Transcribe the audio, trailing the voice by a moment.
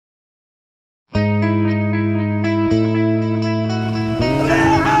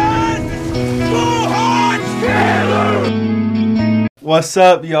What's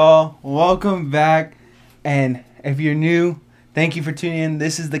up, y'all? Welcome back. And if you're new, thank you for tuning in.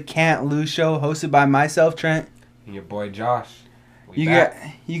 This is the Can't Lose Show, hosted by myself, Trent. And your boy Josh. You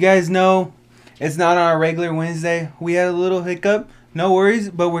guys know it's not on our regular Wednesday. We had a little hiccup. No worries,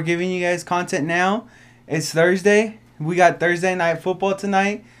 but we're giving you guys content now. It's Thursday. We got Thursday night football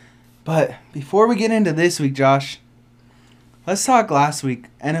tonight. But before we get into this week, Josh, let's talk last week,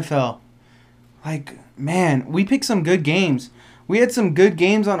 NFL. Man, we picked some good games. We had some good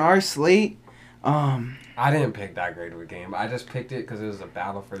games on our slate. I didn't pick that great of a game. I just picked it because it was a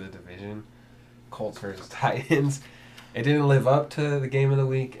battle for the division. Colts versus Titans. It didn't live up to the game of the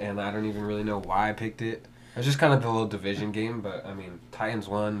week, and I don't even really know why I picked it. It was just kind of the little division game, but, I mean, Titans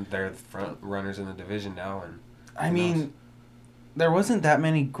won. They're the front runners in the division now. And there wasn't that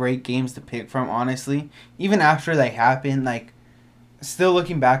many great games to pick from, honestly. Even after they happened, still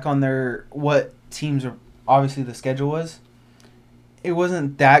looking back on what teams are, obviously the schedule was, it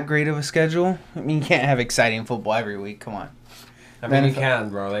wasn't that great of a schedule. I mean, you can't have exciting football every week. Come on. I mean, you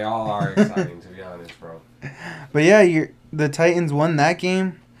can, bro. They all are exciting, to be honest, bro. But yeah, the Titans won that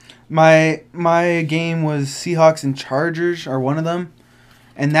game. My game was Seahawks and Chargers, or one of them.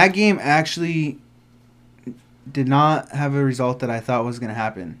 And that game actually did not have a result that I thought was going to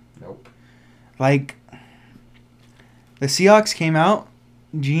happen. Nope. The Seahawks came out.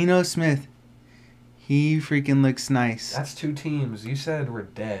 Geno Smith. He freaking looks nice. That's two teams you said were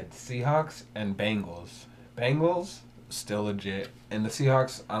dead. Seahawks and Bengals. Bengals, still legit. And the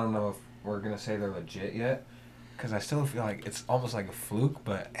Seahawks, I don't know if we're going to say they're legit yet. Because I still feel like it's almost like a fluke,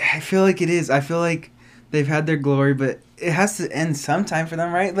 but... I feel like it is. I feel like they've had their glory, but it has to end sometime for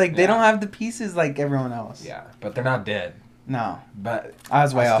them, right? They don't have the pieces like everyone else. Yeah, but they're not dead. No. But I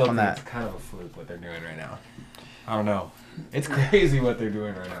was way off on that. It's kind of a fluke what they're doing right now. I don't know. It's crazy what they're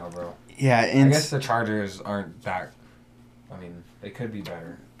doing right now, bro. Yeah, I guess the Chargers aren't that... I mean, they could be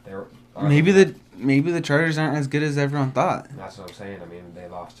better. Maybe the Chargers aren't as good as everyone thought. That's what I'm saying. I mean, they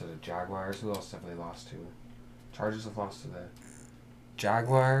lost to the Jaguars. Who else have they lost to? Chargers have lost to the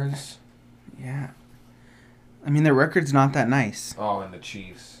Jaguars. Yeah. I mean, their record's not that nice. Oh, and the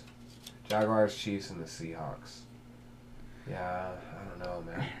Chiefs. Jaguars, Chiefs, and the Seahawks. Yeah, I don't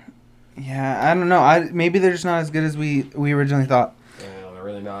know, man. Yeah, I don't know. Maybe they're just not as good as we originally thought. Yeah, they're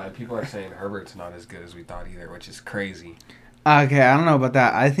really not. And people are saying Herbert's not as good as we thought either, which is crazy. Okay, I don't know about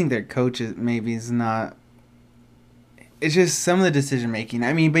that. I think their coach is not... It's just some of the decision making.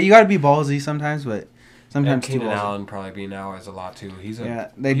 I mean, but you got to be ballsy sometimes, but sometimes Keenan Allen probably being out is a lot too.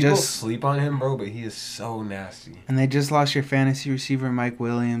 People sleep on him, bro, but he is so nasty. And they just lost your fantasy receiver Mike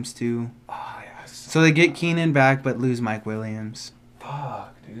Williams too. Oh yeah. So they get Keenan back, but lose Mike Williams.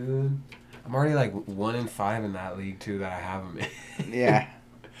 Fuck, dude. I'm already 1-5 in that league too that I have him in. Yeah.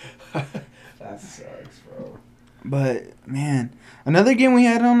 That sucks, bro. But man, another game we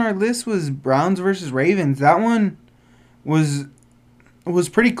had on our list was Browns versus Ravens. That one was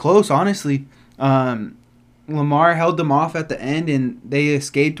pretty close, honestly. Lamar held them off at the end, and they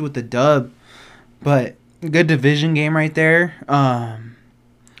escaped with the dub. But good division game right there. I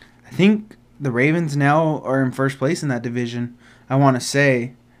think the Ravens now are in first place in that division, I want to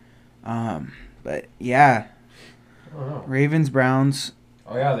say. But yeah. Oh. Ravens, Browns.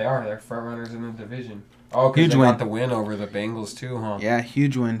 Oh yeah, they are. They're front runners in the division. Oh, because they got the win over the Bengals too, huh? Yeah,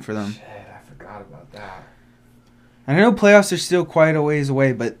 huge win for them. Shit, I forgot about that. I know playoffs are still quite a ways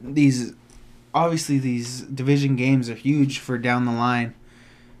away, but these division games are huge for down the line.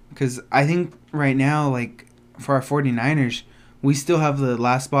 Because I think right now, for our 49ers, we still have the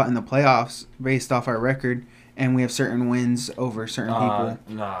last spot in the playoffs based off our record, and we have certain wins over certain people.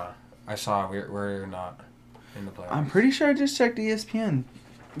 Nah, I saw we're not in the playoffs. I'm pretty sure I just checked ESPN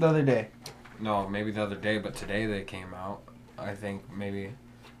the other day. No, maybe the other day, but today they came out. I think maybe.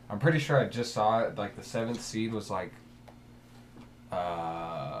 I'm pretty sure I just saw it. The 7th seed was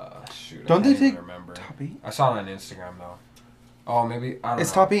shoot. Don't they take remember. top 8? I saw it on Instagram though. Oh, maybe I don't know.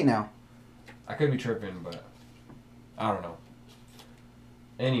 It's top 8 now. I could be tripping, but I don't know.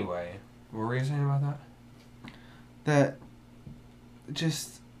 Anyway, what were you saying about that? That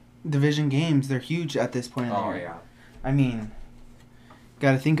just division games, they're huge at this point in the year. Yeah. I mean,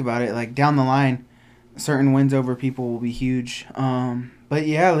 got to think about it. Down the line, certain wins over people will be huge. But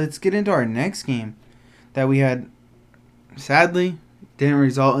yeah, let's get into our next game that we had. Sadly, didn't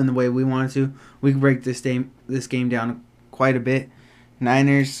result in the way we wanted to. We could break this game down quite a bit.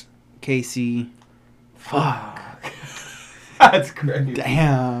 Niners, KC. Fuck. That's crazy.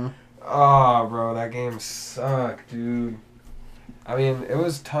 Damn. Oh, bro, that game sucked, dude. I mean, it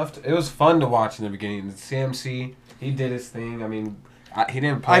was tough. It was fun to watch in the beginning. The CMC, he did his thing. I mean, he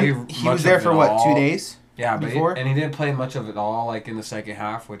didn't play much. He was there for what, 2 days? Yeah, but before. and he didn't play much of it all, like in the second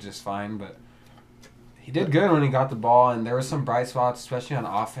half, which is fine. But he did good when he got the ball, and there were some bright spots, especially on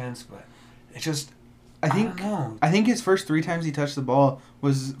offense. But it just, I don't know. think his first 3 times he touched the ball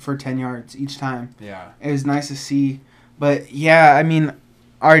was for 10 yards each time. Yeah. It was nice to see. But yeah, I mean,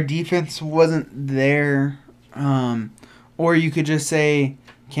 our defense wasn't there. Or you could just say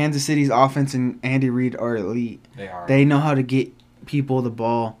Kansas City's offense and Andy Reid are elite. They are. They know how to get people the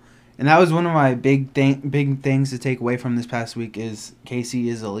ball. And that was one of my big things to take away from this past week is KC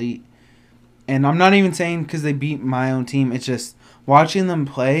is elite. And I'm not even saying because they beat my own team. It's just watching them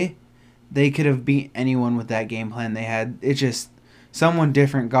play, they could have beat anyone with that game plan they had. It's just someone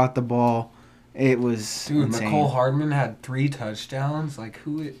different got the ball. It was insane. Mecole Hardman had 3 touchdowns. Like,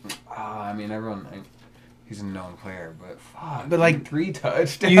 who... I mean, everyone... He's a known player, but fuck. But, like, 3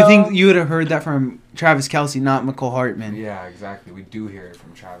 touchdowns? You think you would have heard that from Travis Kelce, not Mecole Hardman. Yeah, exactly. We do hear it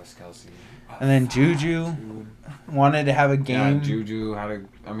from Travis Kelce. And then Juju wanted to have a game. Yeah, Juju had a...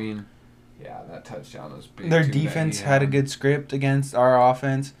 I mean, yeah, that touchdown was big. Their defense had a good script against our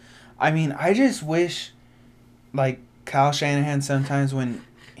offense. I mean, I just wish, like, Kyle Shanahan sometimes when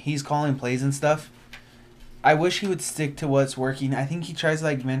he's calling plays and stuff, I wish he would stick to what's working. I think he tries,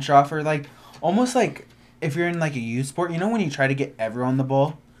 like, bench offer, like, almost like if you're in, like, a youth sport, you know when you try to get everyone the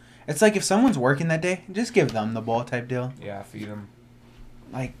ball? It's like if someone's working that day, just give them the ball type deal. Yeah, feed them.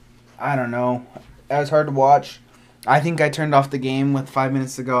 Like, I don't know. That was hard to watch. I think I turned off the game with 5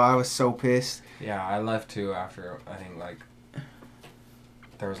 minutes to go. I was so pissed. Yeah, I left too after, I think, like,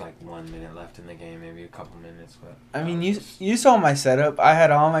 there was like 1 minute left in the game, maybe a couple minutes. But I mean, you saw my setup. I had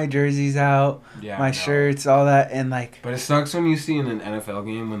all my jerseys out, my shirts, all that, and like. But it sucks when you see in an NFL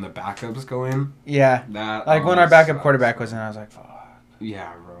game when the backups go in. Yeah. That like when our backup quarterback was in, I was like, fuck.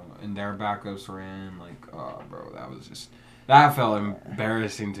 Yeah, bro. And their backups were in, like, oh, bro, that felt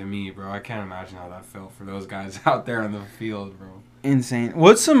embarrassing to me, bro. I can't imagine how that felt for those guys out there on the field, bro. Insane.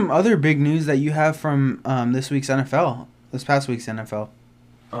 What's some other big news that you have from this week's NFL? This past week's NFL.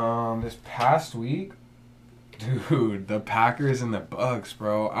 This past week, dude, the Packers and the Bucks,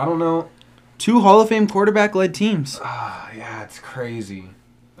 bro. I don't know. 2 Hall of Fame quarterback-led teams. Yeah, it's crazy.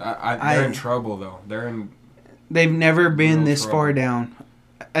 They're in trouble though. They've never been this far down.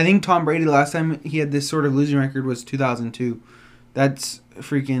 I think Tom Brady last time he had this sort of losing record was 2002. That's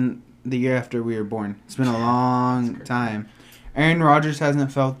freaking the year after we were born. It's been a long time. Aaron Rodgers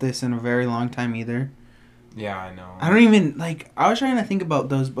hasn't felt this in a very long time either. Yeah, I know. I don't even, like, I was trying to think about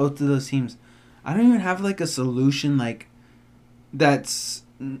both of those teams. I don't even have, like, a solution, like, that's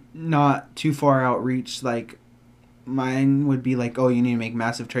not too far outreach. Like, mine would be, like, oh, you need to make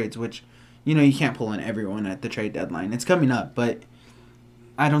massive trades, which, you know, you can't pull in everyone at the trade deadline. It's coming up, but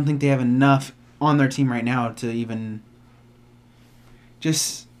I don't think they have enough on their team right now to even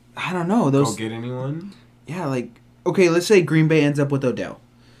just, I don't know. Go get anyone? Yeah, like, okay, let's say Green Bay ends up with Odell,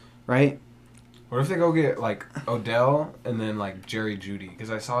 right? What if they go get, like, Odell and then, like, Jerry Jeudy? Because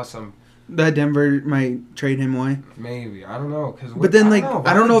I saw some... That Denver might trade him away. Maybe. I don't know. But then, like,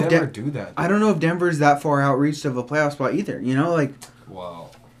 I don't know if Denver do that. I don't know if Denver's that far outreached of a playoff spot either. You know, like...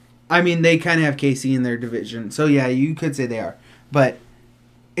 Well... I mean, they kind of have KC in their division. So, yeah, you could say they are. But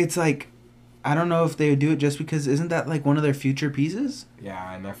it's like... I don't know if they would do it just because... Isn't that, like, one of their future pieces?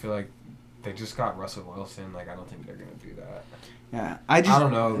 Yeah, and I feel like they just got Russell Wilson. Like, I don't think they're going to do that. Yeah, I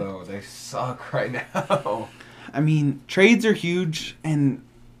don't know, though. They suck right now. I mean, trades are huge, and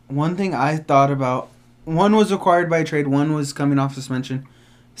one thing I thought about, one was acquired by trade, one was coming off suspension.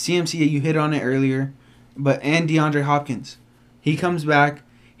 CMC, you hit on it earlier, and DeAndre Hopkins. He comes back.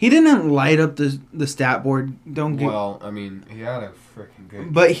 He didn't light up the stat board. Well, I mean, he had a freaking good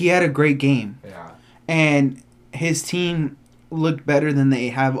game. But he had a great game. Yeah. And his team looked better than they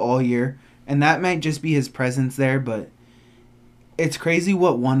have all year, and that might just be his presence there, but... It's crazy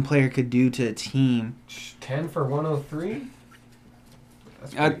what one player could do to a team. 10 for 103?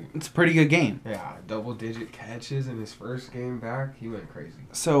 It's a pretty good game. Yeah, double-digit catches in his first game back. He went crazy.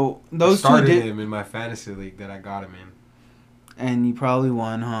 So those I started him in my fantasy league that I got him in. And you probably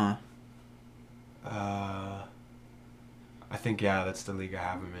won, huh? I think, yeah, that's the league I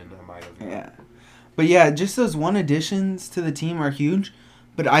have him in. I might have. Yeah. But, yeah, just those one additions to the team are huge.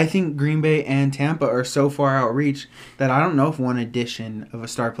 But I think Green Bay and Tampa are so far outreach that I don't know if one addition of a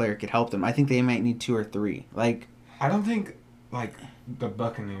star player could help them. I think they might need 2 or 3. Like, I don't think, like, the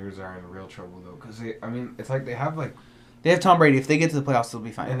Buccaneers are in real trouble, though. Because, it's like they have, like... They have Tom Brady. If they get to the playoffs, they'll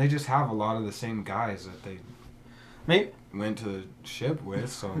be fine. And they just have a lot of the same guys that they went to the ship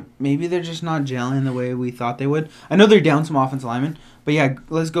with, so... Maybe they're just not gelling the way we thought they would. I know they're down some offensive linemen. But, yeah,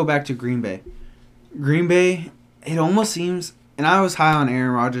 let's go back to Green Bay. Green Bay, it almost seems... and I was high on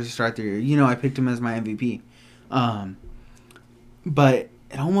Aaron Rodgers to start the year. You know, I picked him as my MVP. But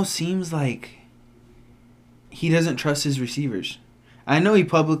it almost seems like he doesn't trust his receivers. I know he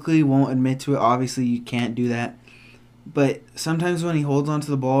publicly won't admit to it. Obviously, you can't do that. But sometimes when he holds onto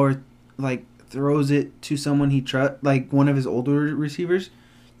the ball or like throws it to someone he like one of his older receivers,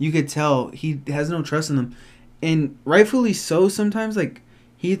 you could tell he has no trust in them, and rightfully so. Sometimes like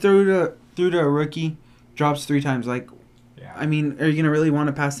he threw to a rookie, drops 3 times. Like, Yeah. I mean, are you gonna really want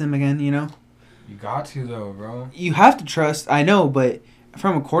to pass him again? You know, You got to though, bro. you have to trust. I know, but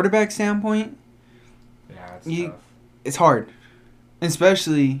from a quarterback standpoint, Yeah, it's You- tough. it's hard,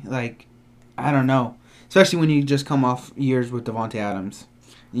 especially like I don't know, especially when you just come off years with Devontae Adams.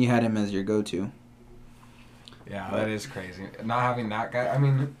 You had him as your go-to. Yeah, that is crazy. Not having that guy. I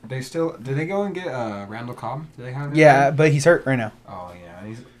mean, they still did they go and get Randall Cobb? Did they have him? Yeah, but he's hurt right now. Oh yeah,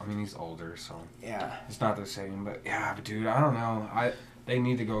 and he's older, so Yeah. it's not the same. But yeah, but dude, I don't know. They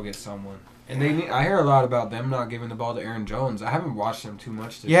need to go get someone. And I hear a lot about them not giving the ball to Aaron Jones. I haven't watched him too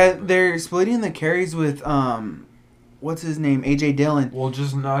much. Yeah, year, but- they're splitting the carries with what's his name, AJ Dillon. Well,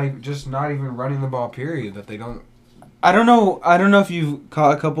 just not even running the ball. Period. That they don't. I don't know if you've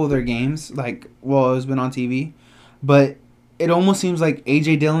caught a couple of their games, like while it's been on TV, but it almost seems like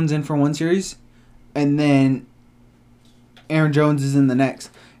AJ Dillon's in for one series, and then Aaron Jones is in the next.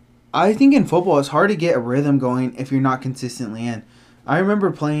 I think in football it's hard to get a rhythm going if you're not consistently in. I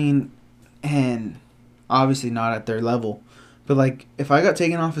remember playing, and obviously not at their level, but like if I got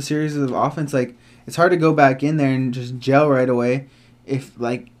taken off a series of offense, like it's hard to go back in there and just gel right away. If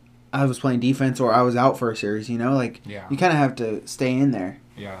like I was playing defense or I was out for a series, you know, like Yeah. you kind of have to stay in there.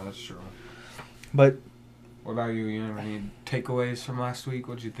 Yeah, that's true. But What about you? You have any takeaways from last week?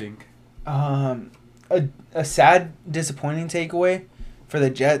 What'd you think? a sad, disappointing takeaway for the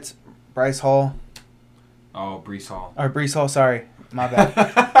Jets, Bryce Hall Oh, Brees Hall. or Brees Hall. Sorry, my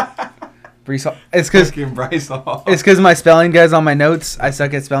bad. Brees Hall. It's because Fucking Bryce Hall. it's because my spelling guys on my notes. I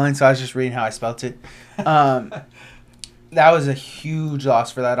suck at spelling, so I was just reading how I spelt it. That was a huge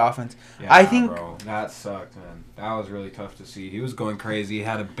loss for that offense. Yeah, I think- bro, that sucked, man. That was really tough to see. He was going crazy. He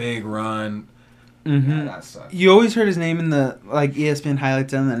had a big run. Mm-hmm. Yeah, that sucked. You always heard his name in the like ESPN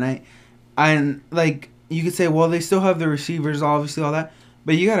highlights on the night, and like you could say, well, they still have the receivers, obviously, all that,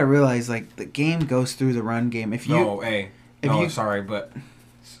 but you got to realize like the game goes through the run game. If you Sorry, but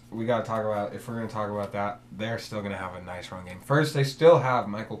we got to talk about, if we're going to talk about that, they're still going to have a nice run game. First, they still have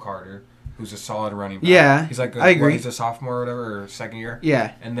Michael Carter, who's a solid running back. Yeah, he's like I agree. He's a sophomore or whatever, or second year.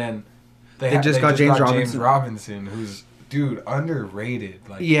 yeah, And then They just got James Robinson, who's, dude, underrated.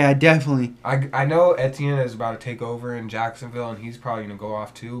 Like, yeah, definitely. I know Etienne is about to take over in Jacksonville, and he's probably going to go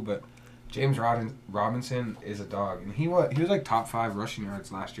off too, but James Robinson is a dog. And he was like top 5 rushing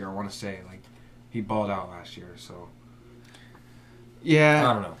yards last year, I want to say. Like, he balled out last year, so I Yeah,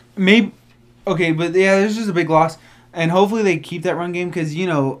 don't know. maybe. Okay, but yeah, there's just a big loss, and hopefully they keep that run game because you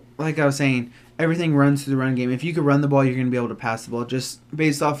know, like I was saying, everything runs through the run game. If you could run the ball, you're going to be able to pass the ball just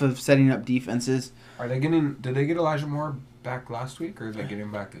based off of setting up defenses. Did they get Elijah Moore back last week, or did they get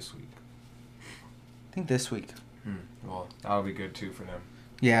him back this week? I think this week. Well, that'll be good too for them.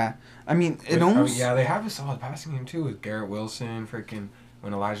 Yeah, I mean, it I mean, almost. yeah, they have a solid passing game too with Garrett Wilson, freaking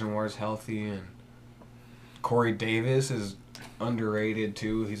when Elijah Moore is healthy, and Corey Davis is underrated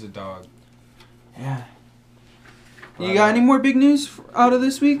too. He's a dog. Yeah. You got any more big news out of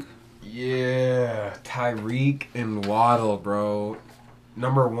this week? Yeah, Tyreek and Waddle, bro.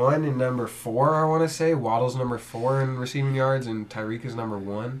 Number 1 and number 4, I want to say. Waddle's number 4 in receiving yards, and Tyreek is number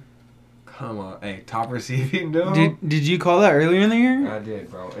 1. Come on, hey, top receiving, dude. Did you call that earlier in the year? I did,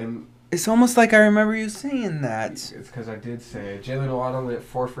 bro, and It's almost like I remember you saying that. it's because I did say it. Jalen Waddle went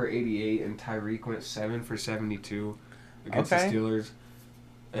 4 for 88, and Tyreek went 7 for 72 against Okay. the Steelers.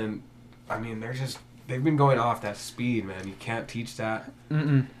 And I mean, they've been going off that speed, man. You can't teach that.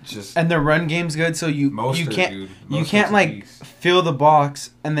 Mm-mm. It's just And their run game's good, so you Mostert, can't dude. you Mostert's can't a like beast. fill the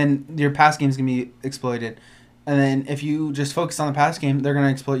box and then your pass game's gonna be exploited. And then if you just focus on the pass game, they're gonna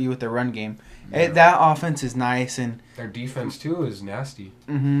exploit you with their run game. Yeah. That offense is nice, and Their defense too is nasty.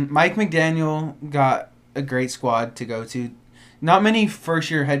 Mike McDaniel got a great squad to go to. Not many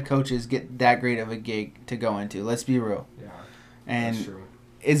first-year head coaches get that great of a gig to go into. Let's be real, Yeah, that's and true.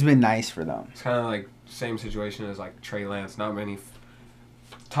 it's been nice for them. It's kind of like same situation as like Trey Lance. Not many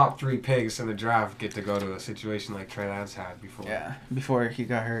top 3 picks in the draft get to go to a situation like Trey Lance had before. Yeah, before he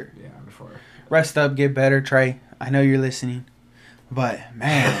got hurt. Yeah, before. Rest up, get better, Trey. I know you're listening, but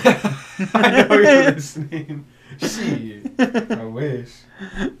man, I know you're listening. Shit. I wish.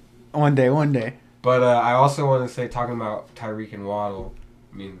 one day. But I also want to say, talking about Tyreek and Waddle,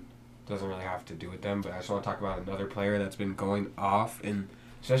 I mean, doesn't really have to do with them, but I just want to talk about another player that's been going off, and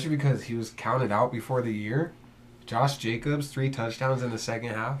especially because he was counted out before the year. Josh Jacobs, 3 touchdowns in the second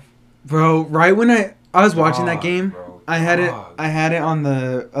half. Bro, right when I was watching that game, Bro, I had it on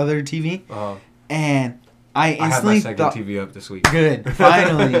the other TV, and I I had my instantly second thought, TV up this week. good,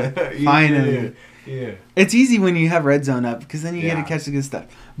 finally. Yeah. It's easy when you have Red Zone up because then you get to Yeah. catch the good stuff.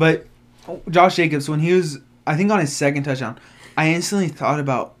 But Josh Jacobs, when he was, I think on his second touchdown, I instantly thought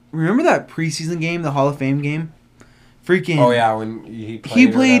about, remember that preseason game, the Hall of Fame game? Freaking. Oh yeah, when he played. He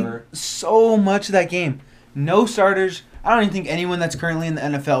or played whatever. so much of that game. No starters. I don't even think anyone that's currently in the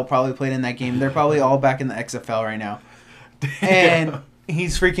NFL probably played in that game. They're probably all back in the XFL right now. And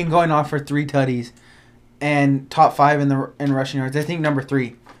he's freaking going off for 3 tutties and top 5 in rushing yards. I think number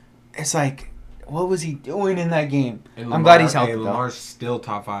 3. It's like, what was he doing in that game? And I'm glad he's healthy, though. Lamar's still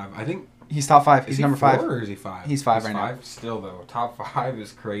top 5. I think. He's top 5. He's number 5. Or is he 5? He's 5 right now. Still though, top 5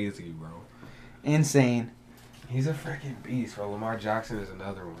 is crazy, bro. Insane. He's a freaking beast, bro. Lamar Jackson is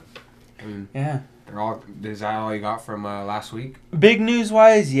another one. I mean, Yeah. is that all you got from last week? Big news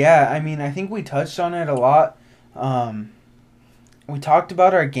wise, yeah. I mean, I think we touched on it a lot. We talked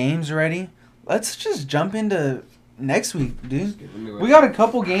about our games already. Let's just jump into next week, dude. We got a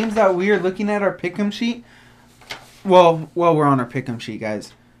couple games that we are looking at our pick'em sheet. Well, we're on our pick'em sheet,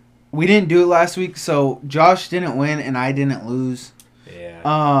 guys. We didn't do it last week, so Josh didn't win and I didn't lose.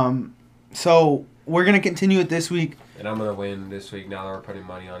 Yeah. So we're gonna continue it this week. And I'm gonna win this week now that we're putting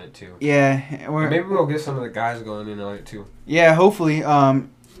money on it too. Yeah, Maybe we'll get some of the guys going in on it too. Yeah, hopefully.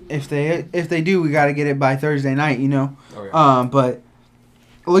 If they do, we gotta get it by Thursday night, you know. Oh, yeah. But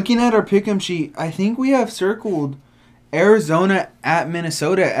looking at our pick'em sheet, I think we have circled Arizona at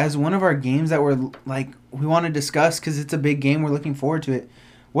Minnesota as one of our games that we want to discuss because it's a big game. We're looking forward to it.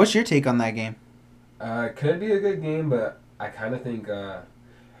 What's your take on that game? It could be a good game, but I kind of think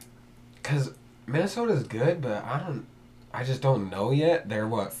because Minnesota's good, but I just don't know yet. They're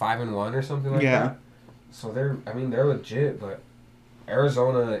what 5-1 or something like that. So they're legit, but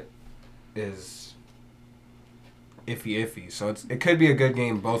Arizona is iffy. So it could be a good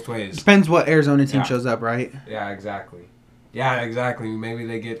game both ways. Depends what Arizona team shows up, right? Yeah, exactly. Maybe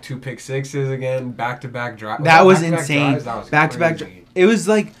they get 2 pick sixes again, back-to-back drives. That was insane. Back-to-back. It was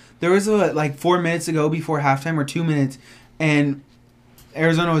like there was 4 minutes ago before halftime or 2 minutes, and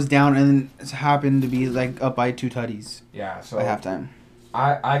Arizona was down and then happened to be up by 2 tutties. Yeah, so by halftime.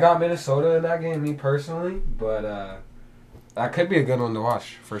 I got Minnesota in that game, me personally, but that could be a good one to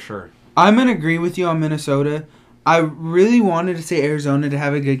watch for sure. I'm gonna agree with you on Minnesota. I really wanted to say Arizona to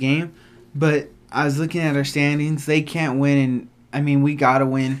have a good game, but I was looking at our standings. They can't win, and I mean we gotta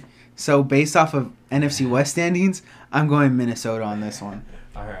win. So based off of NFC West standings, I'm going Minnesota on this one.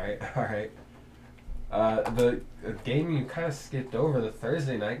 All right. The game you kind of skipped over, the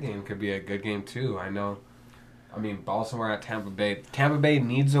Thursday night game, could be a good game too. I know. I mean, Baltimore at Tampa Bay. Tampa Bay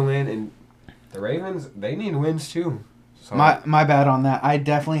needs a win, and the Ravens, they need wins too. So. My bad on that. I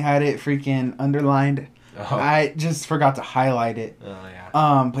definitely had it freaking underlined. Oh. I just forgot to highlight it. Oh,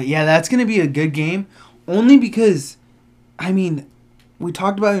 yeah. But yeah, that's gonna be a good game, only because, I mean, we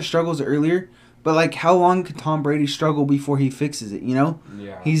talked about his struggles earlier, but how long could Tom Brady struggle before he fixes it? You know,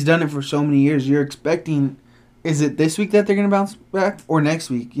 Yeah. He's done it for so many years. You're expecting, is it this week that they're gonna bounce back or next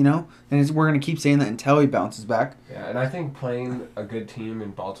week? You know, and we're gonna keep saying that until he bounces back. Yeah, and I think playing a good team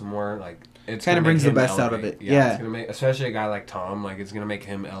in Baltimore, it's kind of brings the best elevate. out of it. Yeah, Yeah. It's gonna make, especially a guy like Tom, it's gonna make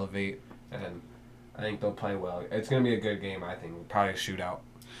him elevate, and I think they'll play well. It's gonna be a good game. I think probably a shootout.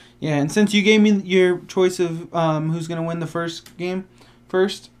 Yeah, and since you gave me your choice of who's gonna win the first game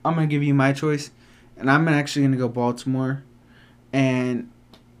first, I'm gonna give you my choice, and I'm actually gonna go Baltimore, and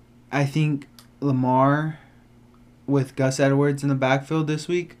I think Lamar with Gus Edwards in the backfield this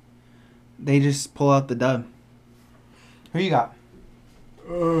week, they just pull out the dub. Who you got?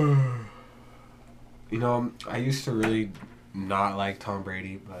 I used to really not like Tom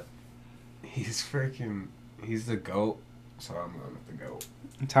Brady, but he's the GOAT, so I'm going with the GOAT.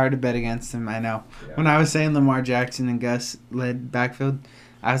 It's hard to bet against him, I know. Yeah. When I was saying Lamar Jackson and Gus led backfield,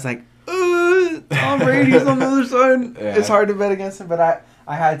 I was like, Tom Brady's on the other side. Yeah. It's hard to bet against him, but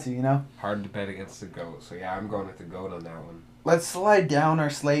I had to, you know. Hard to bet against the GOAT, so yeah, I'm going with the GOAT on that one. Let's slide down our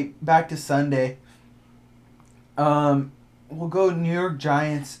slate back to Sunday. We'll go New York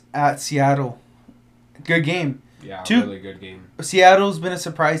Giants at Seattle. Good game. Yeah, Two- really good game. Seattle's been a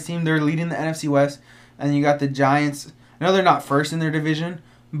surprise team. They're leading the NFC West, and you got the Giants. I know they're not first in their division,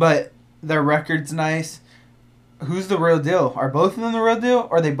 but their record's nice. Who's the real deal? Are both of them the real deal?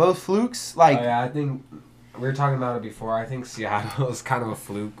 Are they both flukes? Yeah, I think we were talking about it before. I think Seattle is kind of a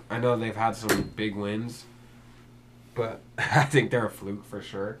fluke. I know they've had some big wins, but I think they're a fluke for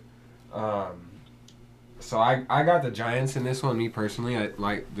sure. So I got the Giants in this one. Me personally, I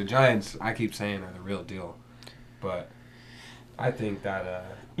like the Giants. I keep saying are the real deal, but I think that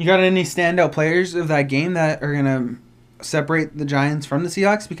You got any standout players of that game that are gonna separate the Giants from the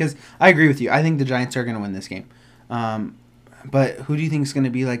Seahawks? Because I agree with you. I think the Giants are gonna win this game. But who do you think is gonna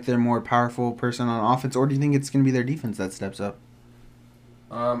be like their more powerful person on offense, or do you think it's gonna be their defense that steps up?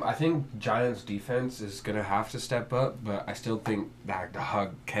 I think Giants defense is gonna have to step up, but I still think that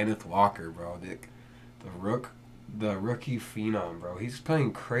dog Kenneth Walker, bro, the rookie phenom, bro. He's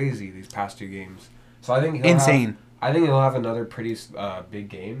playing crazy these past 2 games. So I think Insane. I think he'll have another pretty big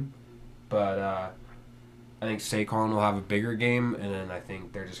game, but I think Saquon will have a bigger game, and then I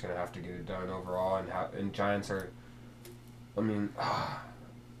think they're just gonna have to get it done overall. And Giants are, I mean, I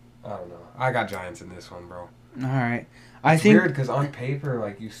don't know. I got Giants in this one, bro. All right. It's weird because on paper,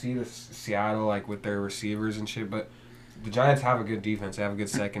 like you see the Seattle like with their receivers and shit, but the Giants have a good defense. They have a good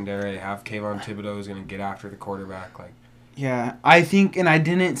secondary. They have Kayvon Thibodeau who's gonna get after the quarterback. Like, Yeah, I think, and I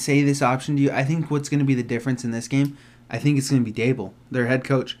didn't say this option to you, I think what's going to be the difference in this game, I think it's going to be Dable, their head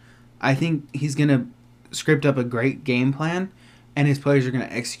coach. I think he's going to script up a great game plan, and his players are going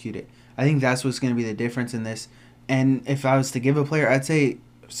to execute it. I think that's what's going to be the difference in this. And if I was to give a player, I'd say,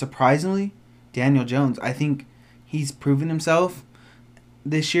 surprisingly, Daniel Jones. I think he's proven himself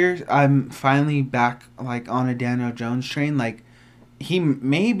this year. I'm finally back like on a Daniel Jones train. Like, he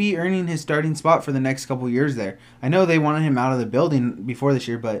may be earning his starting spot for the next couple years there. I know they wanted him out of the building before this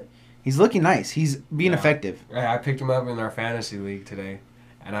year, but he's looking nice. He's being effective. I picked him up in our fantasy league today,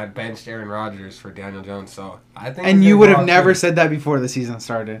 and I benched Aaron Rodgers for Daniel Jones. So I think. And you would have never said that before the season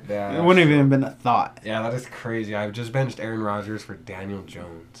started. Yeah, it wouldn't have even been a thought. Yeah, that is crazy. I just benched Aaron Rodgers for Daniel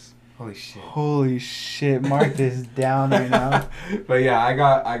Jones. Holy shit. Holy shit. Mark this down right now. But yeah, I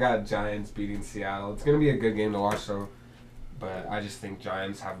got Giants beating Seattle. It's gonna be a good game to watch though. But I just think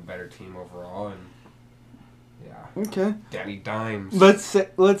Giants have a better team overall, and yeah. Okay. Danny Dimes.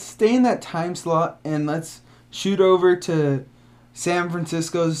 Let's stay in that time slot and let's shoot over to San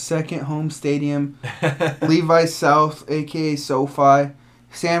Francisco's second home stadium, Levi's South, aka SoFi.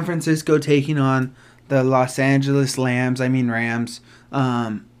 San Francisco taking on the Los Angeles Rams.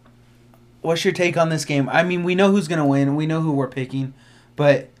 What's your take on this game? I mean, we know who's gonna win. We know who we're picking,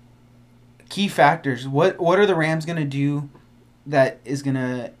 but key factors. What are the Rams gonna do that is going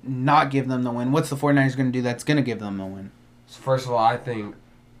to not give them the win? What's the 49ers going to do that's going to give them the win? So first of all, I think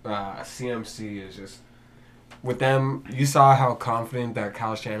CMC is just... With them, you saw how confident that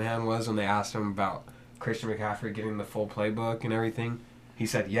Kyle Shanahan was when they asked him about Christian McCaffrey getting the full playbook and everything. He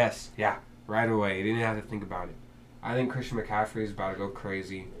said yes, yeah, right away. He didn't have to think about it. I think Christian McCaffrey is about to go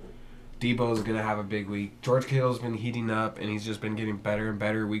crazy. Debo's going to have a big week. George Kittle's been heating up, and he's just been getting better and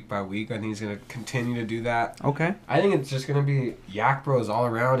better week by week. I think he's going to continue to do that. Okay. I think it's just going to be Yak Bros all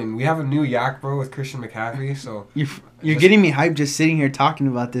around, and we have a new Yak Bro with Christian McCaffrey. So you're getting me hyped just sitting here talking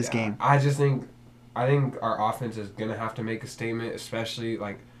about this game. I think our offense is going to have to make a statement, especially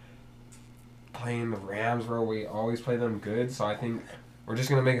like playing the Rams where we always play them good. So I think we're just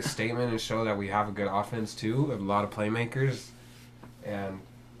going to make a statement and show that we have a good offense too, a lot of playmakers, and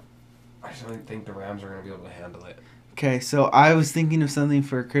I just don't think the Rams are going to be able to handle it. Okay, so I was thinking of something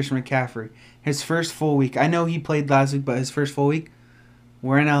for Christian McCaffrey. His first full week. I know he played last week, but his first full week,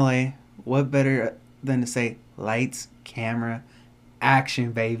 we're in LA. What better than to say lights, camera,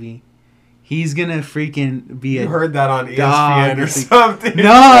 action, baby? He's going to freaking be You a heard that on dog. ESPN or something. No,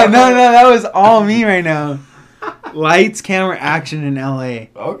 that was all me right now. Lights, camera, action in LA.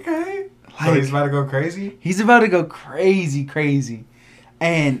 Okay. So he's about to go crazy? He's about to go crazy.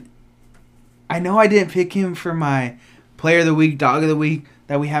 And I know I didn't pick him for my player of the week, dog of the week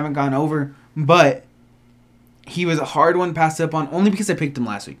that we haven't gone over, but he was a hard one to pass up on only because I picked him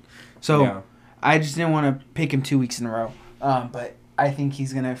last week. So yeah. I just didn't want to pick him 2 weeks in a row. But I think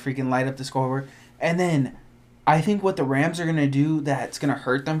he's going to freaking light up the scoreboard. And then I think what the Rams are going to do that's going to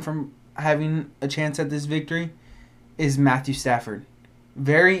hurt them from having a chance at this victory is Matthew Stafford.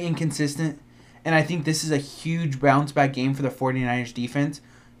 Very inconsistent. And I think this is a huge bounce back game for the 49ers defense.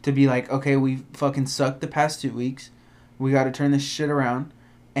 To be like, okay, we fucking sucked the past 2 weeks. We got to turn this shit around,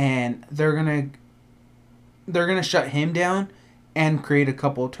 and they're gonna shut him down and create a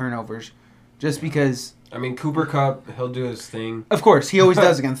couple of turnovers, just because. I mean, Cooper Kupp, he'll do his thing. Of course, he always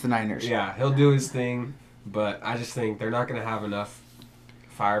does against the Niners. Yeah, he'll do his thing, but I just think they're not gonna have enough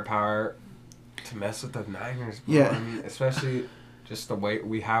firepower to mess with the Niners. Bro. Yeah, I mean, especially just the way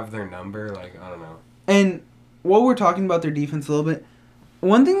we have their number. Like, I don't know. And while we're talking about their defense a little bit.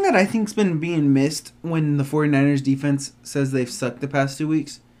 One thing that I think's been being missed when the 49ers defense says they've sucked the past 2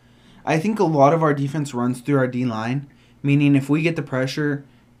 weeks, I think a lot of our defense runs through our D-line, meaning if we get the pressure,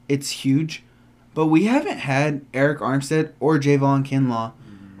 it's huge. But we haven't had Eric Armstead or Javon Kinlaw.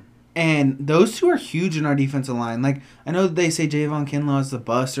 And those two are huge in our defensive line. Like, I know they say Javon Kinlaw is the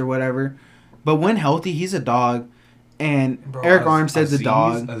bust or whatever, but when healthy, he's a dog. And Bro, Eric Armstead's a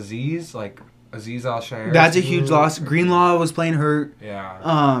dog. Aziz Al-Shaair. That's a huge loss. Greenlaw was playing hurt.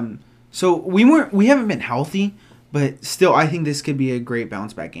 Yeah. So we haven't been healthy, but still, I think this could be a great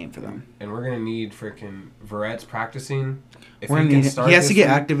bounce back game for them. And we're gonna need freaking Verrett's practicing. He has to get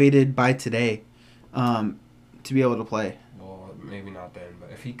activated by today, to be able to play. Well, maybe not then,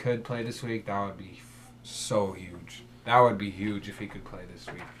 but if he could play this week, that would be so huge. That would be huge if he could play this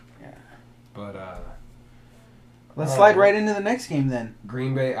week. Yeah. But let's slide right into the next game then.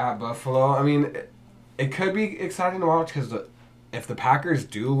 Green Bay at Buffalo. I mean, it could be exciting to watch because if the Packers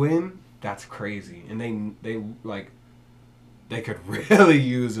do win, that's crazy, and they could really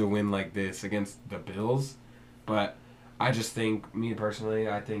use a win like this against the Bills. But I just think, me personally,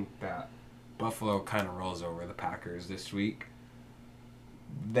 I think that Buffalo kind of rolls over the Packers this week.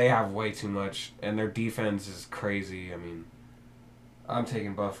 They have way too much, and their defense is crazy. I mean, I'm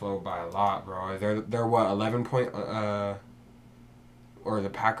taking Buffalo by a lot, bro. They're what, 11 point, or the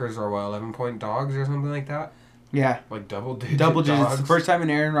Packers are what, 11-point dogs or something like that? Yeah. Like double digits. It's the first time in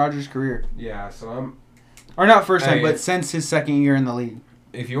Aaron Rodgers' career. Yeah, so or not first time, but since his second year in the league.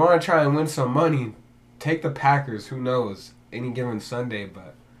 If you want to try and win some money, take the Packers. Who knows? Any given Sunday,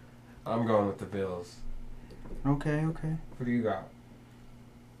 but I'm going with the Bills. Okay. Who do you got?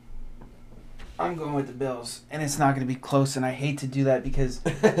 I'm going with the Bills, and it's not going to be close, and I hate to do that because,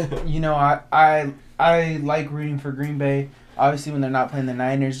 I like rooting for Green Bay, obviously when they're not playing the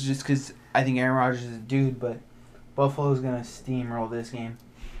Niners, just because I think Aaron Rodgers is a dude, but Buffalo's going to steamroll this game.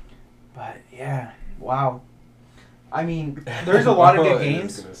 But, yeah, wow. I mean, there's a lot of good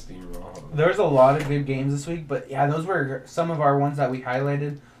games. There's a lot of good games this week, but, yeah, those were some of our ones that we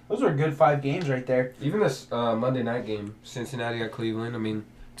highlighted. Those were good 5 games right there. Even this Monday night game, Cincinnati at Cleveland, I mean,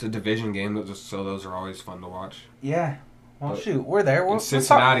 it's a division game, so those are always fun to watch. Yeah. Well, shoot, we're there.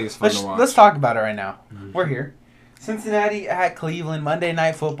 Cincinnati is fun to watch. Let's talk about it right now. Mm-hmm. We're here. Cincinnati at Cleveland, Monday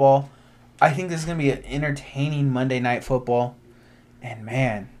Night Football. I think this is going to be an entertaining Monday Night Football. And,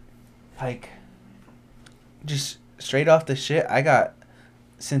 man, just straight off the shit, I got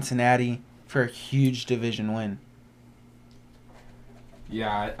Cincinnati for a huge division win.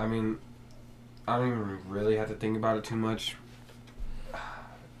 Yeah, I mean, I don't even really have to think about it too much.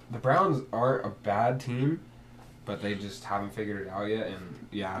 The Browns aren't a bad team, but they just haven't figured it out yet. And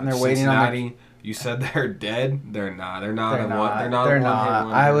yeah, and they're waiting on Cincinnati. You said they're dead. They're not. They're not.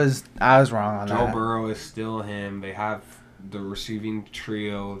 I was wrong on that. Joe Burrow is still him. They have the receiving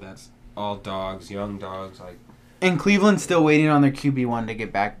trio that's all dogs, young dogs. And Cleveland's still waiting on their QB1 to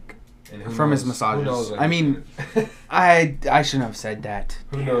get back from his massages. I mean, I shouldn't have said that.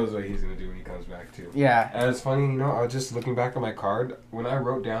 Who knows what he's going to do when he comes back, too. Yeah. And it's funny, I was just looking back on my card. When I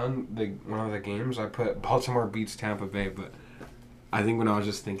wrote down one of the games, I put Baltimore beats Tampa Bay, but I think when I was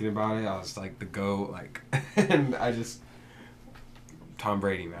just thinking about it, I was like, the GOAT, and I just... Tom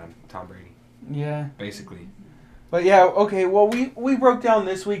Brady, man. Tom Brady. Yeah. Basically. But yeah, okay, well, we broke down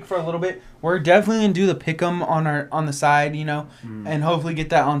this week for a little bit. We're definitely going to do the pick'em on the side, and hopefully get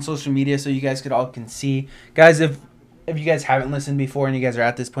that on social media so you guys can see. Guys, if you guys haven't listened before and you guys are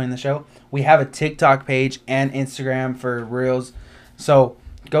at this point in the show, we have a TikTok page and Instagram for Reels. So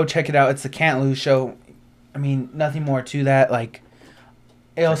go check it out. It's the Can't Lose Show. I mean, nothing more to that.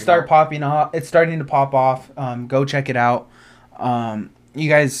 It'll start popping off. It's starting to pop off. Go check it out. You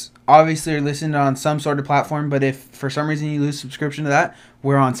guys obviously are listening on some sort of platform, but if for some reason you lose subscription to that,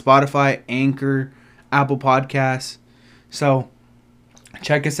 we're on Spotify, Anchor, Apple Podcasts. So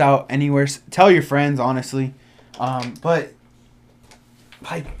check us out anywhere. Tell your friends, honestly. But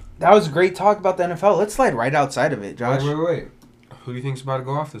that was a great talk about the NFL. Let's slide right outside of it, Josh. Wait. Who do you think's about to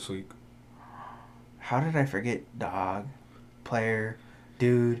go off this week? How did I forget? Dog, player,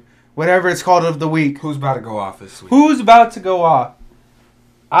 dude, whatever it's called of the week. Who's about to go off this week? Who's about to go off?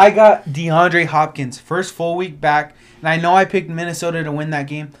 I got DeAndre Hopkins, first full week back, and I know I picked Minnesota to win that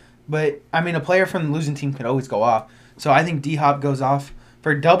game, but, I mean, a player from the losing team could always go off. So I think D-Hop goes off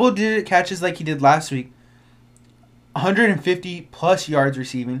for double-digit catches like he did last week, 150-plus yards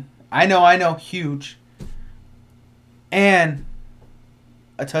receiving. I know, huge. And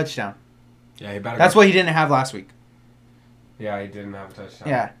a touchdown. Yeah, That's what he didn't have last week. Yeah, he didn't have a touchdown.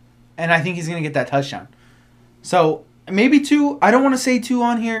 Yeah, and I think he's going to get that touchdown. So... maybe 2. I don't want to say 2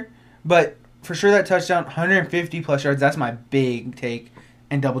 on here, but for sure that touchdown, 150-plus yards. That's my big take,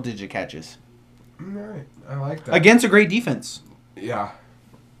 and double-digit catches. All right. I like that. Against a great defense. Yeah.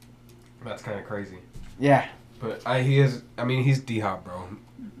 That's kind of crazy. Yeah. But he's D-Hop, bro.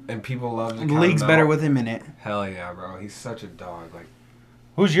 and people love to The count league's him better out. with him in it. Hell yeah, bro. He's such a dog. Like,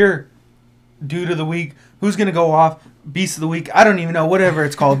 Who's your dude of the week? Who's gonna go off? Beast of the week? I don't even know. Whatever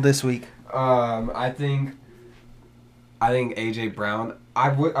it's called this week. I think AJ Brown.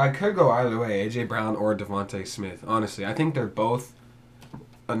 I could go either way, AJ Brown or Devontae Smith. Honestly, I think they're both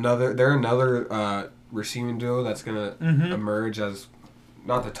another receiving duo that's gonna emerge as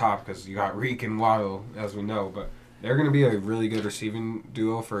not the top because you got Reek and Waddle as we know, but they're gonna be a really good receiving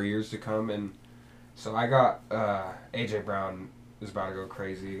duo for years to come. And so I got AJ Brown is about to go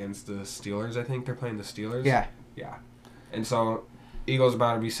crazy against the Steelers. I think they're playing the Steelers. Yeah. And so Eagles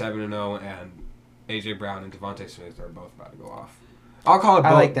about to be 7-0, and AJ Brown and Devontae Smith are both about to go off. I'll call it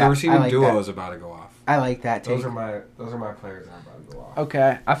both. like that. The receiving I like duo that. is about to go off. I like that take. Those are my players that are about to go off.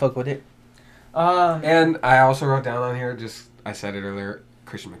 Okay, I fuck with it. And I also wrote down on here, I said it earlier,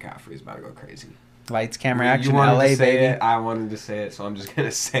 Christian McCaffrey is about to go crazy. Lights, camera, action, You wanted LA, to say baby. it, I wanted to say it, so I'm just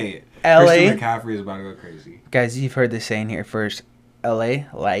gonna say it. LA. Christian McCaffrey is about to go crazy. Guys, you've heard this saying here first. LA,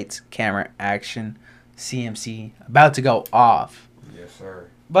 lights, camera, action, CMC, about to go off. Yes, sir.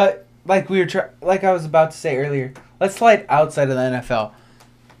 But like like I was about to say earlier, let's slide outside of the NFL.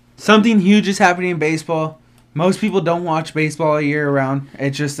 Something huge is happening in baseball. Most people don't watch baseball all year round.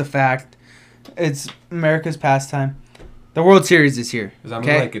 It's just a fact. It's America's pastime. The World Series is here. Does that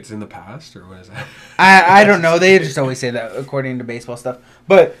mean like it's in the past, or what is that? I don't know. They just always say that according to baseball stuff.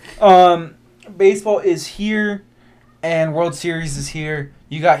 But baseball is here, and World Series is here.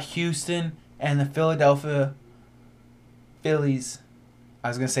 You got Houston and the Philadelphia Phillies. I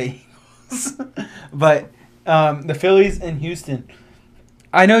was gonna say Eagles, but the Phillies and Houston.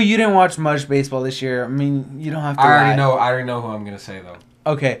 I know you didn't watch much baseball this year. I mean, you don't have to. I already know who I'm gonna say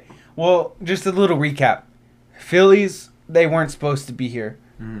though. Okay, well, just a little recap. Phillies, they weren't supposed to be here.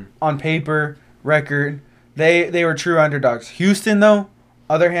 On paper, record, they were true underdogs. Houston, though,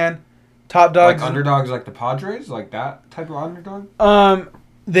 other hand, top dogs. Like underdogs, like the Padres, like that type of underdog.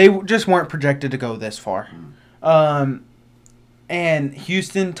 They just weren't projected to go this far. And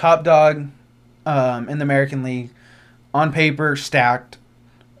Houston, top dog, in the American League, on paper, stacked.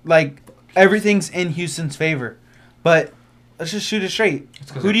 Like everything's in Houston's favor, but let's just shoot it straight.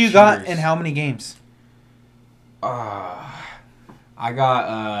 Who do you got in how many games? I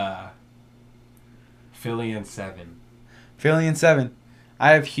got Philly in 7. Philly in 7.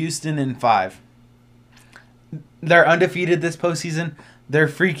 I have Houston in 5. They're undefeated this postseason. They're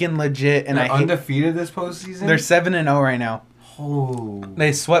freaking legit, and They're undefeated this postseason. They're 7-0 right now. Oh.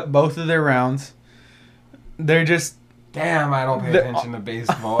 They swept both of their rounds. They're just damn. I don't pay attention to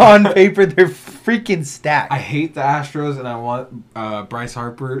baseball. On paper, they're freaking stacked. I hate the Astros, and I want Bryce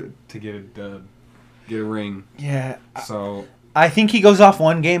Harper to get a ring. Yeah. So I think he goes off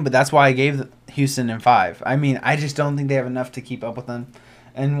one game, but that's why I gave Houston in 5. I mean, I just don't think they have enough to keep up with them,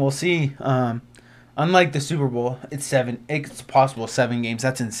 and we'll see. Unlike the Super Bowl, it's 7. It's possible 7 games.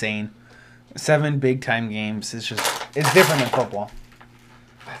 That's insane. 7 big time games. It's different than football.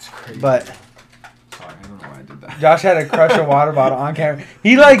 That's crazy. But sorry, I don't know why I did that. Josh had to crush a water bottle on camera.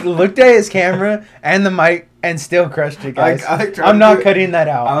 He looked at his camera and the mic and still crushed it, guys. I'm not cutting that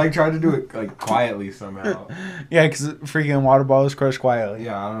out. I tried to do it quietly somehow. Yeah, because freaking water bottle is crushed quietly.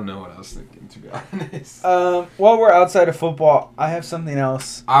 Yeah, I don't know what I was thinking, to be honest. While we're outside of football, I have something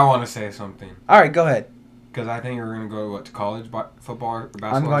else. I want to say something. All right, go ahead. Because I think we're going to go to college football or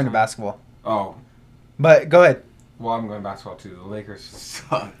basketball? I'm going to basketball. Oh. But go ahead. Well, I'm going basketball too. The Lakers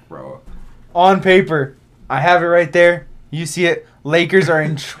suck, bro. On paper, I have it right there. You see it. Lakers are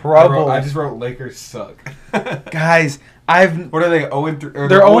in trouble. I just wrote Lakers suck. Guys, What are they, 0-3?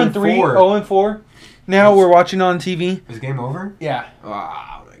 They're 0-3, 0-4. Now we're watching on TV. Is the game over? Yeah. Oh,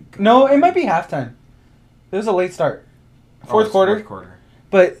 my God. No, it might be halftime. It was a late start. Fourth quarter. Fourth quarter.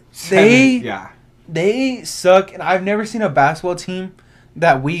 But Yeah. They suck, and I've never seen a basketball team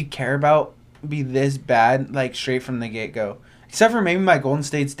that we care about be this bad, like, straight from the get-go. Except for maybe my Golden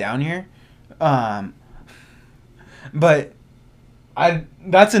State's down here. But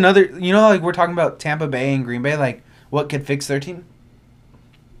that's another, like we're talking about Tampa Bay and Green Bay, like, what could fix their team?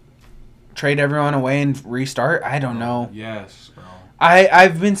 Trade everyone away and restart? I don't know. Yes, bro.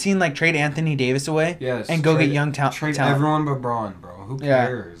 I've been seeing, like, trade Anthony Davis away and go get young talent. Trade everyone but Braun, bro. Who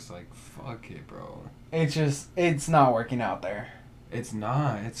cares? Yeah. Like, fuck it, bro. It's not working out there. It's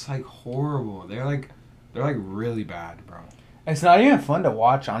not. It's, like, horrible. They're really bad, bro. It's not even fun to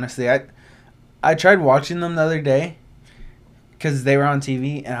watch, honestly. I tried watching them the other day because they were on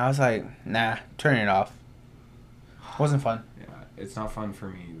TV, and I was like, nah, turn it off. Wasn't fun. Yeah, it's not fun for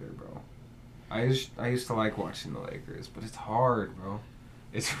me either, bro. I used to like watching the Lakers, but it's hard, bro.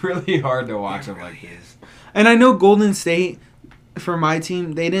 It's really hard to watch them like this. And I know Golden State, for my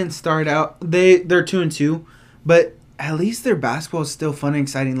team, they didn't start out. They're 2-2, but at least their basketball is still fun and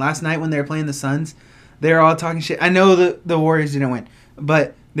exciting. Last night when they were playing the Suns, they were all talking shit. I know the Warriors didn't win,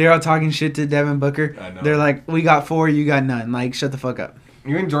 but they're all talking shit to Devin Booker. I know. They're like, "We got 4, you got none." Like, shut the fuck up.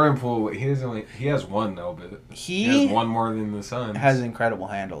 Even Jordan Poole, he has one though, but he has one more than the Suns. Has incredible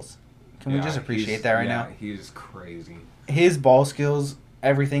handles. Can we just appreciate that right now? He's crazy. His ball skills,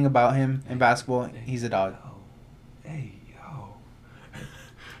 everything about him in basketball, he's a dog. Hey yo.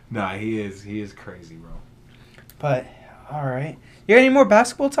 Nah, he is crazy, bro. But all right, you got any more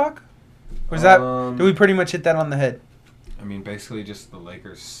basketball talk? Or is that did we pretty much hit that on the head? I mean, basically just the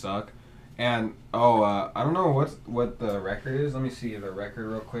Lakers suck. And I don't know what the record is. Let me see the record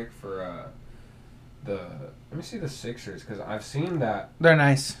real quick for let me see the Sixers, because I've seen that. They're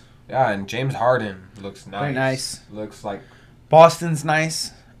nice. Yeah, and James Harden looks nice. They're nice. Looks like Boston's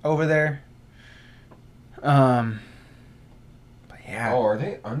nice over there. But yeah. Oh, are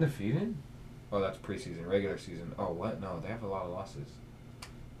they undefeated? Oh, that's preseason, regular season. Oh, what? No, they have a lot of losses.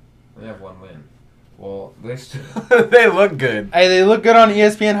 They have one win. Well, they look good. Hey, they look good on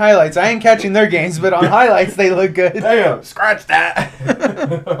ESPN highlights. I ain't catching their games, but on highlights they look good. Damn, scratch that.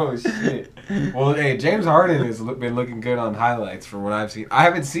 Oh shit. Well, hey, James Harden has been looking good on highlights from what I've seen. I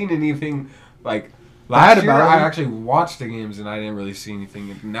haven't seen anything like last year. I actually watched the games and I didn't really see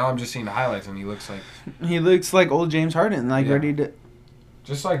anything. Now I'm just seeing the highlights and he looks like old James Harden, ready to.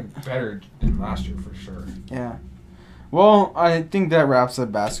 Just like better than last year for sure. Yeah. Well, I think that wraps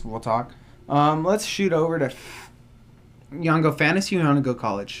up basketball talk. Let's shoot over to. You want to go fantasy or you want to go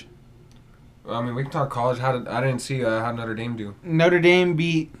college? I mean, we can talk college. I didn't see how Notre Dame do. Notre Dame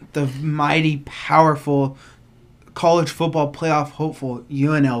beat the mighty, powerful college football playoff hopeful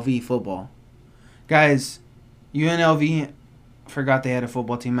UNLV football. Guys, UNLV forgot they had a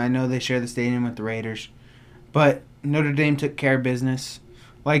football team. I know they share the stadium with the Raiders. But Notre Dame took care of business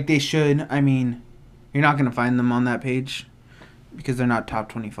like they should. I mean, you're not going to find them on that page because they're not top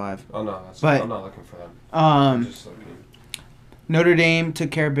 25. Oh, no. I'm not looking for them. I'm just looking. Notre Dame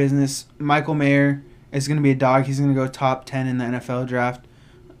took care of business. Michael Mayer is going to be a dog. He's going to go top 10 in the NFL draft.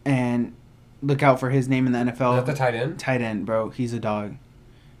 And look out for his name in the NFL. Is that the tight end? Tight end, bro. He's a dog.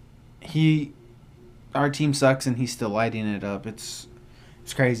 Our team sucks, and he's still lighting it up. It's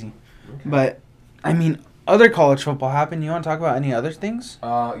crazy. Okay. But, I mean, other college football happened. You want to talk about any other things?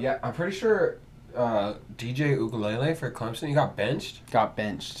 Yeah, I'm pretty sure DJ Ukulele for Clemson, he got benched. Got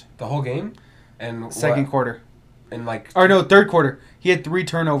benched. The whole game? And second quarter. And third quarter. He had 3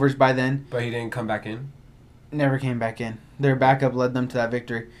 turnovers by then. But he didn't come back in? Never came back in. Their backup led them to that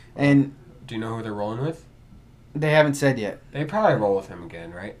victory. And do you know who they're rolling with? They haven't said yet. They probably roll with him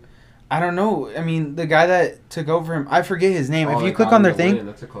again, right? I don't know. I mean, the guy that took over him, I forget his name. If you click on their thing,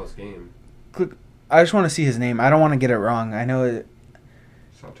 that's a close game. Click. I just want to see his name. I don't want to get it wrong. I know it.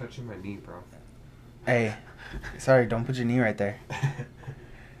 Stop touching my knee, bro. Hey, sorry. Don't put your knee right there,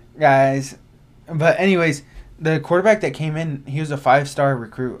 guys. But anyways, the quarterback that came in, he was a 5-star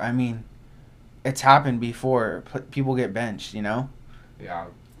recruit. I mean, it's happened before. People get benched, you know. Yeah.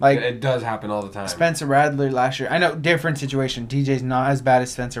 Like, it does happen all the time. Spencer Rattler last year. I know, different situation. DJ's not as bad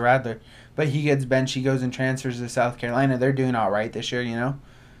as Spencer Rattler, but he gets benched. He goes and transfers to South Carolina. They're doing all right this year, you know.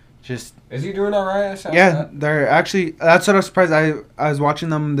 Just is he doing all right? Yeah, they're actually. That's what I was surprised. I was watching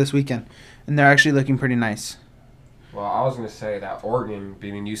them this weekend, and they're actually looking pretty nice. Well, I was gonna say that Oregon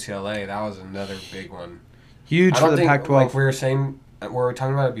beating UCLA, that was another big one. Huge for the Pac-12. Like we were saying, were we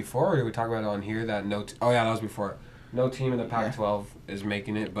talking about it before, or did we talk about it on here? That oh yeah, that was before. No team in the Pac-12 is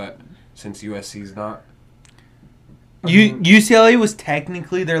making it, but since USC's not. UCLA was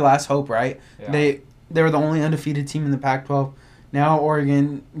technically their last hope, right? Yeah. They were the only undefeated team in the Pac-12. Now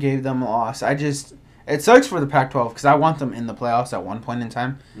Oregon gave them a loss. It sucks for the Pac-12 because I want them in the playoffs at one point in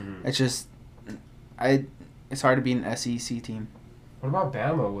time. Mm-hmm. It's just, it's hard to beat an SEC team. What about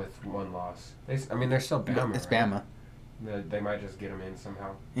Bama with one loss? They're still Bama. It's right? Bama. They might just get them in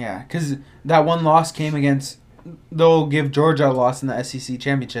somehow. Yeah, because that one loss came against. They'll give Georgia a loss in the SEC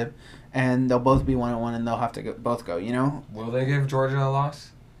championship, and they'll both be 1-1, and they'll have to both go. You know. Will they give Georgia a loss?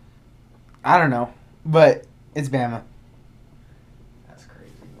 I don't know, but it's Bama. That's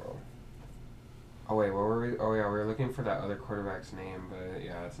crazy, bro. Oh wait, what were we? Oh yeah, we were looking for that other quarterback's name, but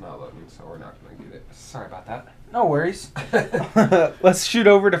yeah, it's not loading, so we're not gonna get it. Sorry about that. No worries. Let's shoot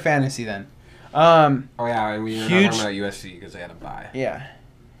over to fantasy then. Oh yeah, and we were not talking about USC because they had a bye. Yeah.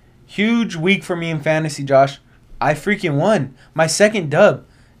 Huge week for me in fantasy, Josh. I freaking won my second dub.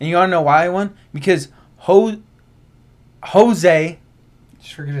 And you want to know why I won? Because Jose... Did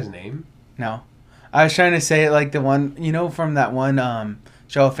you forget his name? No. I was trying to say it like the one, from that one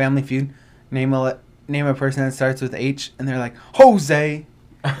show, Family Feud. Name name a person that starts with H, and they're like, Jose.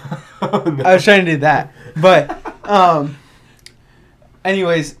 Oh, no. I was trying to do that. But,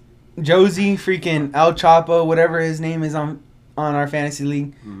 anyways, Josie, freaking El Chapo, whatever his name is on our fantasy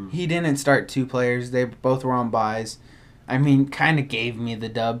league, he didn't start 2 players. They both were on buys. I mean, kind of gave me the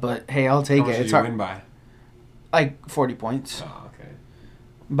dub, but hey, I'll take How much it. did It's you hard, win by? like 40 points. Oh, okay.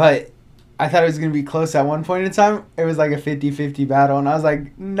 But I thought it was going to be close at one point in time. It was like a 50-50 battle, and I was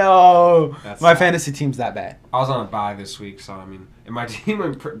like, no. That's My sad. fantasy team's that bad. I was on a bye this week, so I mean, and my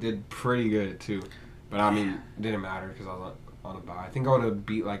team did pretty good too. But I mean, it didn't matter because I was on a bye. I think I would have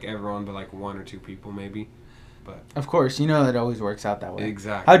beat like everyone but like 1 or 2 people maybe. But Of course, you know it always works out that way.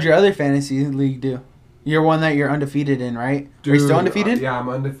 exactly. How'd your other fantasy league do? You're one that you're undefeated in, right? Are you still undefeated? Yeah, I'm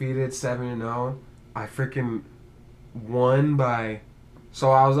undefeated, 7-0. I freaking won by.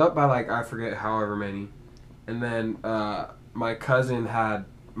 So I was up by like I forget however many, and then my cousin had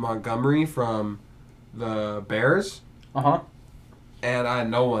Montgomery from the Bears, Uh-huh. and I had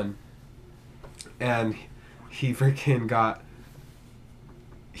no one, and he freaking got.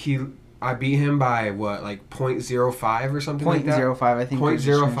 I beat him by what, like 0.05 or something like that. 0.05, I think. was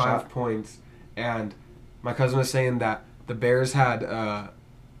the 0.05 screenshot. points, and my cousin was saying that the Bears had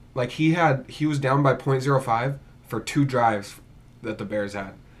he was down by 0.05 for 2 drives that the Bears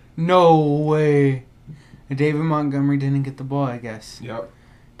had. No way. David Montgomery didn't get the ball, I guess. Yep.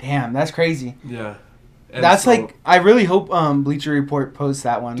 Damn, that's crazy. Yeah. And That's so- like, I really hope Bleacher Report posts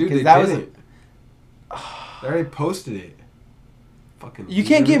that one. dude, Because they that was. didn't. They already posted it. Fucking. You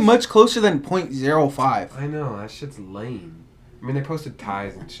can't get losers. much closer than 0.05. I know, that shit's lame. I mean, they posted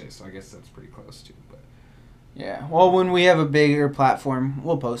ties and shit, so I guess that's pretty close too. But Yeah. Well, when we have a bigger platform,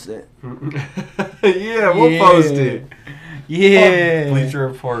 we'll post it. yeah, we'll post it. Yeah. Bleacher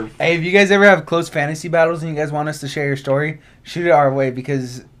Report. Hey, if you guys ever have close fantasy battles and you guys want us to share your story, shoot it our way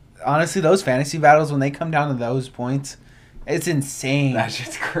because honestly, those fantasy battles, when they come down to those points, it's insane. That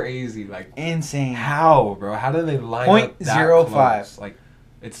shit's crazy. Like, Insane. how, bro? How do they line up that 0.05. close? Like,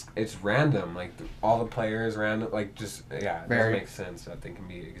 it's random. Like, all the players random. Like, just, yeah, it Very. doesn't make sense that they can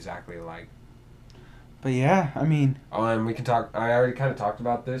be exactly alike. But yeah, I mean, Oh, and we can talk. I already kind of talked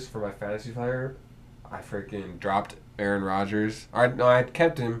about this for my fantasy player. I freaking dropped Aaron Rodgers. No, I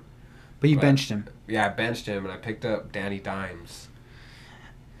kept him. but you But- benched him. Yeah, I benched him, and I picked up Danny Dimes.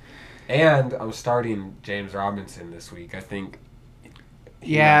 And I'm starting James Robinson this week. I think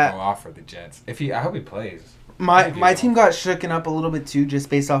he Yeah. might go off for the Jets. I hope he plays. My team got shooken up a little bit too, just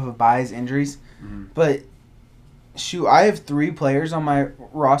based off of buys, injuries. Mhm. But shoot, I have 3 players on my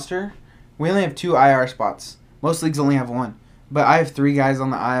roster. We only have 2 IR spots. Most leagues only have 1. But I have 3 guys on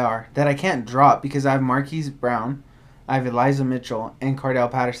the IR that I can't drop because I have Marquise Brown, I have Elijah Mitchell, and Cardell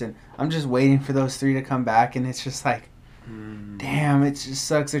Patterson. I'm just waiting for those 3 to come back, and it's just like, damn, it just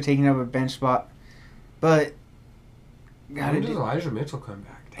sucks they're taking up a bench spot. But gotta When does do. Elijah Mitchell come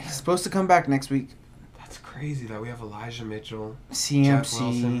back? Damn. He's supposed to come back next week. That's crazy that we have Elijah Mitchell, Jeff CMC.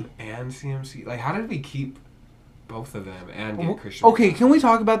 Wilson, and CMC. Like, how did we keep both of them and get Christian? Okay, can we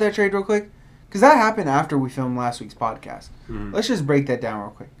talk about that trade real quick? Because that happened after we filmed last week's podcast. Mhm. Let's just break that down real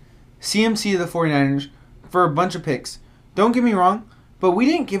quick. CMC to the 49ers for a bunch of picks. Don't get me wrong, but we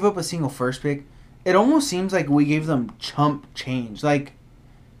didn't give up a single first pick. It almost seems like we gave them chump change. Like,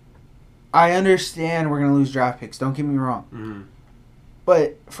 I understand we're going to lose draft picks. Don't get me wrong. Mhm.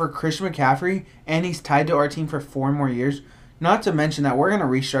 But for Christian McCaffrey, and he's tied to our team for 4 more years, not to mention that we're going to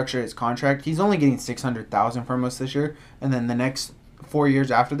restructure his contract. He's only getting $600,000 from us this year, and then the next 4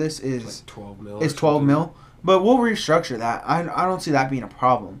 years after this It's is like 12 mil. is or 12 something. mil. But we'll restructure that. I don't see that being a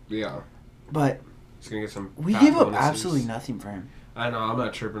problem. Yeah. But He's gonna get some. we fat gave up bonuses. absolutely nothing for him. I know. I'm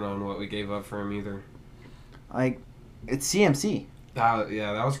not tripping on what we gave up for him either. Like, it's CMC. That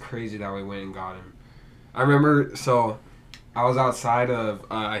was crazy that we went and got him. I remember, so I was outside of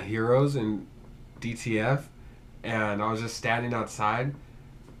Heroes in DTF, and I was just standing outside,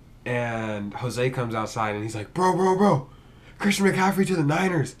 and Jose comes outside, and he's like, bro, Christian McCaffrey to the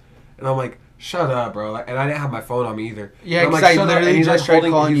Niners. And I'm like, shut up, bro. Like, and I didn't have my phone on me either. Yeah, And I'm 'cause like, I "Shut up." literally And he's, just like, tried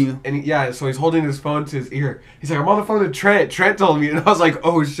holding- calling he's- you. And yeah, so he's holding his phone to his ear. He's like, I'm on the phone to Trent. Trent told me. And I was like,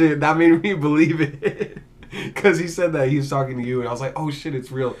 oh, shit. That made me believe it. Because he said that he was talking to you. And I was like, oh, shit, it's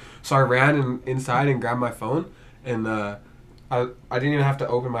real. So I ran inside and grabbed my phone. And I didn't even have to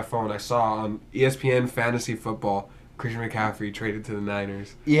open my phone. I saw on ESPN Fantasy Football, Christian McCaffrey traded to the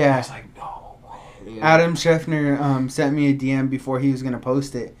Niners. I Yeah. was like, no way. Adam Scheffner sent me a DM before he was going to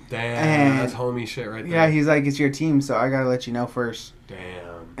post it. Damn, And- that's homie shit right there. Yeah, he's like, it's your team, so I got to let you know first. Damn.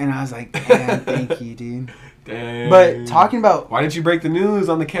 And I was like, damn, thank you, dude. Damn. But talking about... Why didn't you break the news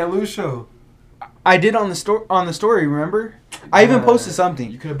on the Cam Lewis show? I did on the story. Remember? I even posted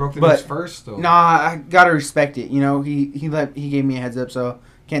something. You could have broke the But- news first, though. Nah, I gotta respect it. You know, he gave me a heads up, so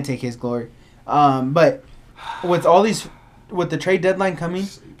can't take his glory. But with the trade deadline coming,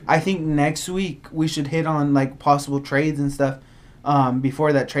 I think next week we should hit on like possible trades and stuff.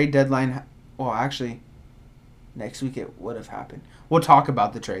 Before that trade deadline, well, actually, next week it would have happened. We'll talk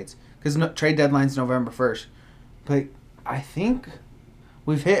about the trades because trade deadline's November 1st. But I think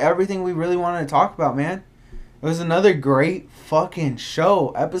we've hit everything we really wanted to talk about, man. It was another great fucking show.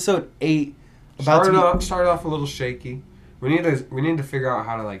 Episode 8. Started off a little shaky. We need to figure out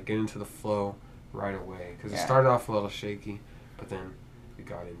how to like get into the flow right away because it started off a little shaky, but then we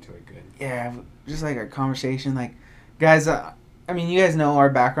got into it good. Yeah, just like our conversation, like guys. I mean, you guys know our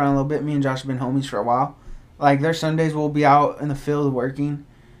background a little bit. Me and Josh have been homies for a while. Like, there's Sundays we'll be out in the field working,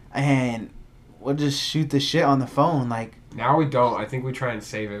 and we'll just shoot the shit on the phone. Like, now we don't. I think we try and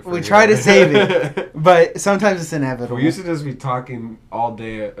save it. We try to save it, but sometimes it's inevitable. We used to just be talking all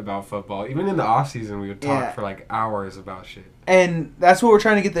day about football. Even in the off season, we would talk for like hours about shit. And that's what we're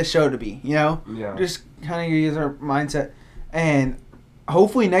trying to get this show to be. You know, Yeah. just kind of use our mindset, and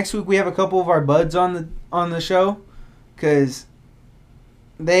hopefully next week we have a couple of our buds on the show, because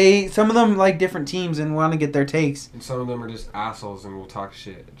some of them like different teams and want to get their takes. And some of them are just assholes and will talk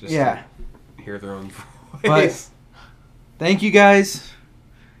shit. Just Yeah. to hear their own voice. But thank you guys.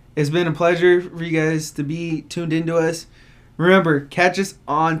 It's been a pleasure for you guys to be tuned into us. Remember, catch us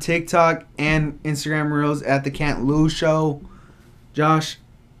on TikTok and Instagram Reels at the Can't Lose Show. Josh,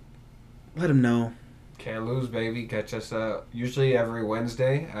 let them know. Can't lose, baby. Catch us usually every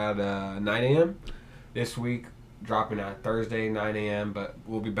Wednesday at 9 a.m. This week, dropping at Thursday, 9 a.m., but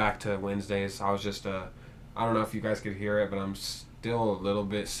we'll be back to Wednesdays. I was just, I don't know if you guys could hear it, but I'm still a little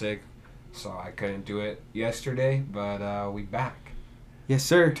bit sick, so I couldn't do it yesterday, but we back. Yes,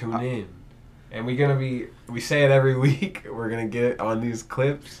 sir. Tune in. And we say it every week, we're going to get on these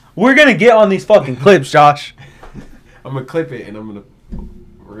clips. We're going to get on these fucking clips, Josh. I'm going to clip it, and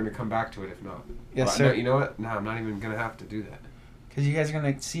we're going to come back to it if not. Yes, But sir. No, you know what? No, I'm not even going to have to do that. Because you guys are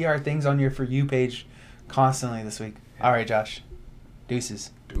going to see our things on your For You page constantly this week. All right, Josh.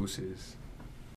 Deuces. Deuces.